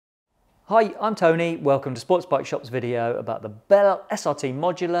Hi, I'm Tony. Welcome to Sports Bike Shop's video about the Bell SRT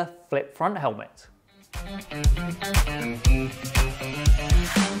Modular flip front helmet.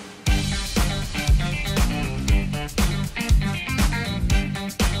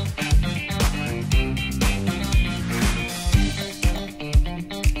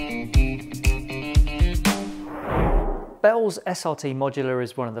 Bell's SRT Modular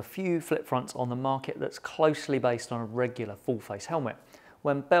is one of the few flip fronts on the market that's closely based on a regular full face helmet.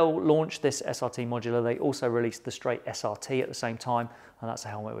 When Bell launched this SRT Modular, they also released the straight SRT at the same time, and that's a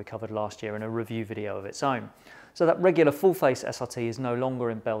helmet we covered last year in a review video of its own. So that regular full face SRT is no longer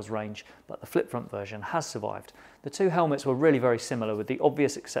in Bell's range, but the flip front version has survived. The two helmets were really very similar, with the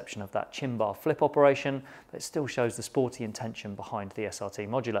obvious exception of that chin bar flip operation, but it still shows the sporty intention behind the SRT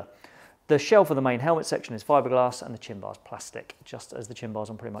Modular. The shell for the main helmet section is fiberglass and the chin bar is plastic, just as the chin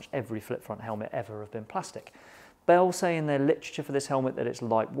bars on pretty much every flip front helmet ever have been plastic. Bell say in their literature for this helmet that it's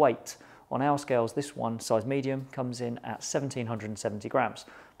lightweight. On our scales, this one, size medium, comes in at 1770 grams.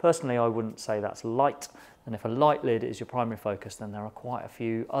 Personally, I wouldn't say that's light, and if a light lid is your primary focus, then there are quite a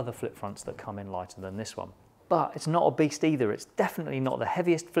few other flip fronts that come in lighter than this one. But it's not a beast either. It's definitely not the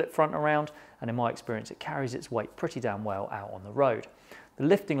heaviest flip front around, and in my experience, it carries its weight pretty damn well out on the road. The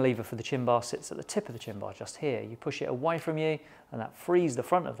lifting lever for the chin bar sits at the tip of the chin bar just here. You push it away from you and that frees the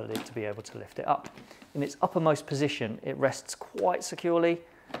front of the lid to be able to lift it up. In its uppermost position, it rests quite securely,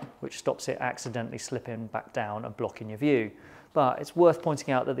 which stops it accidentally slipping back down and blocking your view. But it's worth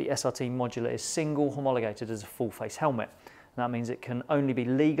pointing out that the SRT Modular is single homologated as a full face helmet. And that means it can only be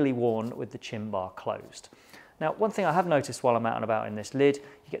legally worn with the chin bar closed. Now, one thing I have noticed while I'm out and about in this lid,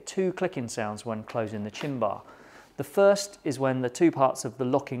 you get two clicking sounds when closing the chin bar. The first is when the two parts of the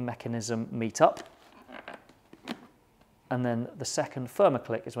locking mechanism meet up, and then the second firmer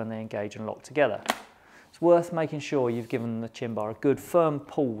click is when they engage and lock together. It's worth making sure you've given the chin bar a good firm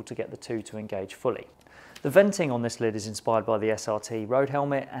pull to get the two to engage fully. The venting on this lid is inspired by the SRT road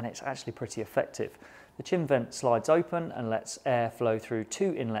helmet, and it's actually pretty effective. The chin vent slides open and lets air flow through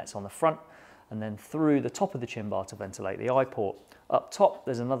two inlets on the front and then through the top of the chin bar to ventilate the eye port. Up top,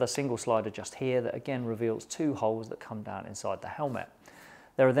 there's another single slider just here that again reveals two holes that come down inside the helmet.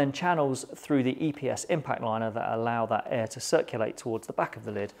 There are then channels through the EPS impact liner that allow that air to circulate towards the back of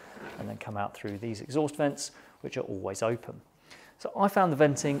the lid and then come out through these exhaust vents, which are always open. So I found the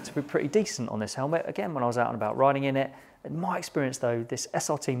venting to be pretty decent on this helmet, again when I was out and about riding in it. In my experience though, this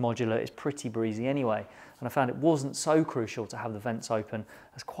SRT Modular is pretty breezy anyway, and I found it wasn't so crucial to have the vents open,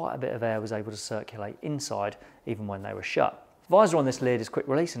 as quite a bit of air was able to circulate inside even when they were shut. The visor on this lid is quick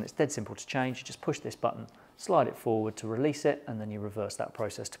release and it's dead simple to change. You just push this button, slide it forward to release it, and then you reverse that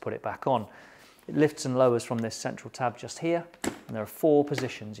process to put it back on. It lifts and lowers from this central tab just here, and there are four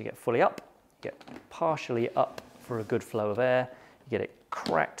positions. You get fully up, you get partially up for a good flow of air, you get it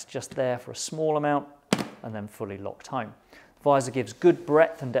cracked just there for a small amount, and then fully locked home. The visor gives good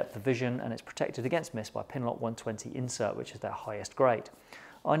breadth and depth of vision, and it's protected against mist by Pinlock 120 insert, which is their highest grade.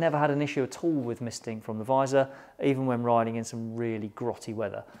 I never had an issue at all with misting from the visor, even when riding in some really grotty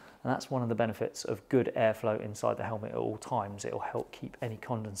weather. And that's one of the benefits of good airflow inside the helmet at all times. It'll help keep any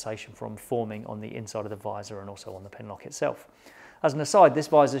condensation from forming on the inside of the visor and also on the Pinlock itself. As an aside, this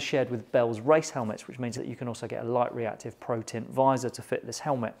visor is shared with Bell's race helmets, which means that you can also get a light reactive pro tint visor to fit this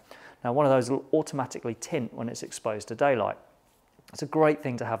helmet. Now, one of those will automatically tint when it's exposed to daylight. It's a great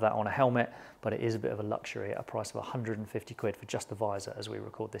thing to have that on a helmet, but it is a bit of a luxury at a price of 150 quid for just the visor as we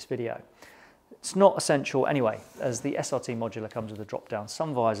record this video. It's not essential anyway, as the SRT Modular comes with a drop-down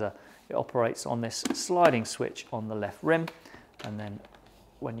sun visor. It operates on this sliding switch on the left rim, and then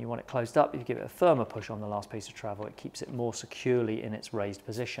when you want it closed up, you give it a firmer push on the last piece of travel. It keeps it more securely in its raised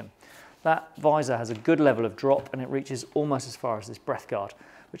position. That visor has a good level of drop, and it reaches almost as far as this breath guard,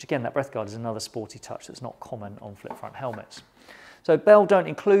 which again, that breath guard is another sporty touch that's not common on flip front helmets. So Bell don't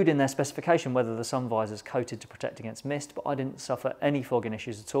include in their specification whether the sun visor is coated to protect against mist, but I didn't suffer any fogging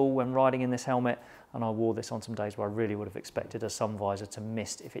issues at all when riding in this helmet, and I wore this on some days where I really would have expected a sun visor to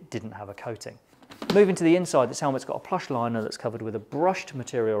mist if it didn't have a coating. Moving to the inside, this helmet's got a plush liner that's covered with a brushed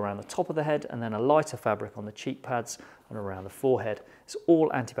material around the top of the head and then a lighter fabric on the cheek pads and around the forehead. It's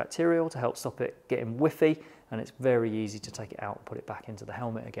all antibacterial to help stop it getting whiffy, and it's very easy to take it out and put it back into the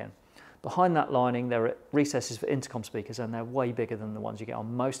helmet again. Behind that lining, there are recesses for intercom speakers, and they're way bigger than the ones you get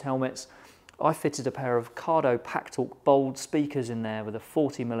on most helmets. I fitted a pair of Cardo PackTalk Bold speakers in there with a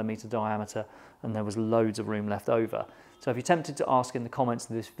 40mm diameter, and there was loads of room left over. So if you're tempted to ask in the comments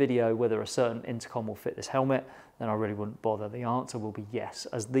of this video whether a certain intercom will fit this helmet, then I really wouldn't bother. The answer will be yes,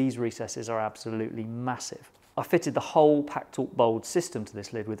 as these recesses are absolutely massive. I fitted the whole PackTalk Bold system to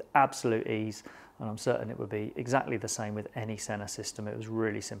this lid with absolute ease, and I'm certain it would be exactly the same with any Senna system. It was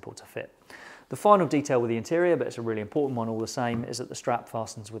really simple to fit. The final detail with the interior, but it's a really important one all the same, is that the strap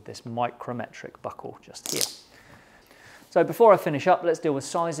fastens with this micrometric buckle just here. So before I finish up, let's deal with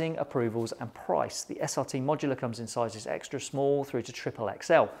sizing, approvals and price. The SRT Modular comes in sizes extra small through to triple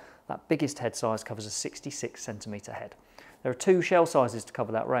XL. That biggest head size covers a 66cm head. There are 2 shell sizes to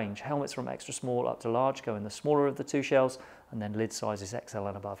cover that range. Helmets from extra small up to large go in the smaller of the 2 shells, and then lid sizes XL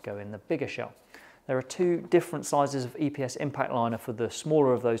and above go in the bigger shell. There are 2 different sizes of EPS impact liner for the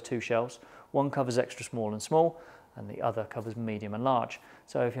smaller of those 2 shells. One covers extra small and small, and the other covers medium and large.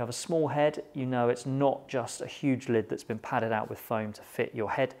 So if you have a small head, you know it's not just a huge lid that's been padded out with foam to fit your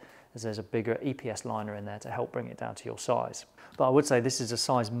head, as there's a bigger EPS liner in there to help bring it down to your size. But I would say this is a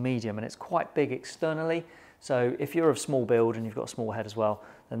size medium, and it's quite big externally. So if you're of small build and you've got a small head as well,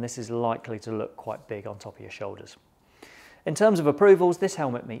 then this is likely to look quite big on top of your shoulders. In terms of approvals, this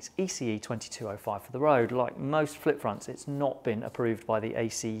helmet meets ECE 2205 for the road. Like most flip fronts, it's not been approved by the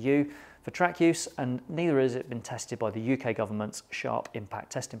ACU for track use, and neither has it been tested by the UK government's Sharp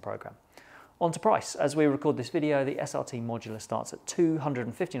Impact Testing Programme. On to price. As we record this video, the SRT Modular starts at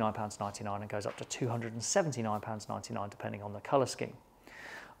 £259.99 and goes up to £279.99 depending on the colour scheme.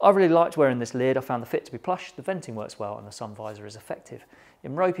 I really liked wearing this lid. I found the fit to be plush, the venting works well, and the sun visor is effective.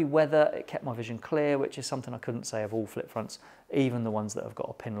 In ropey weather, it kept my vision clear, which is something I couldn't say of all flip fronts, even the ones that have got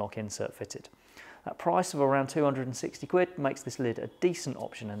a pin lock insert fitted. That price of around 260 quid makes this lid a decent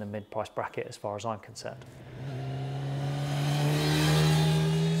option in the mid-price bracket as far as I'm concerned.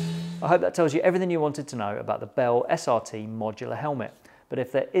 I hope that tells you everything you wanted to know about the Bell SRT Modular helmet. But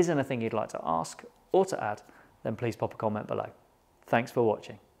if there is anything you'd like to ask or to add, then please pop a comment below. Thanks for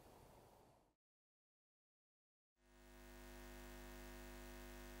watching.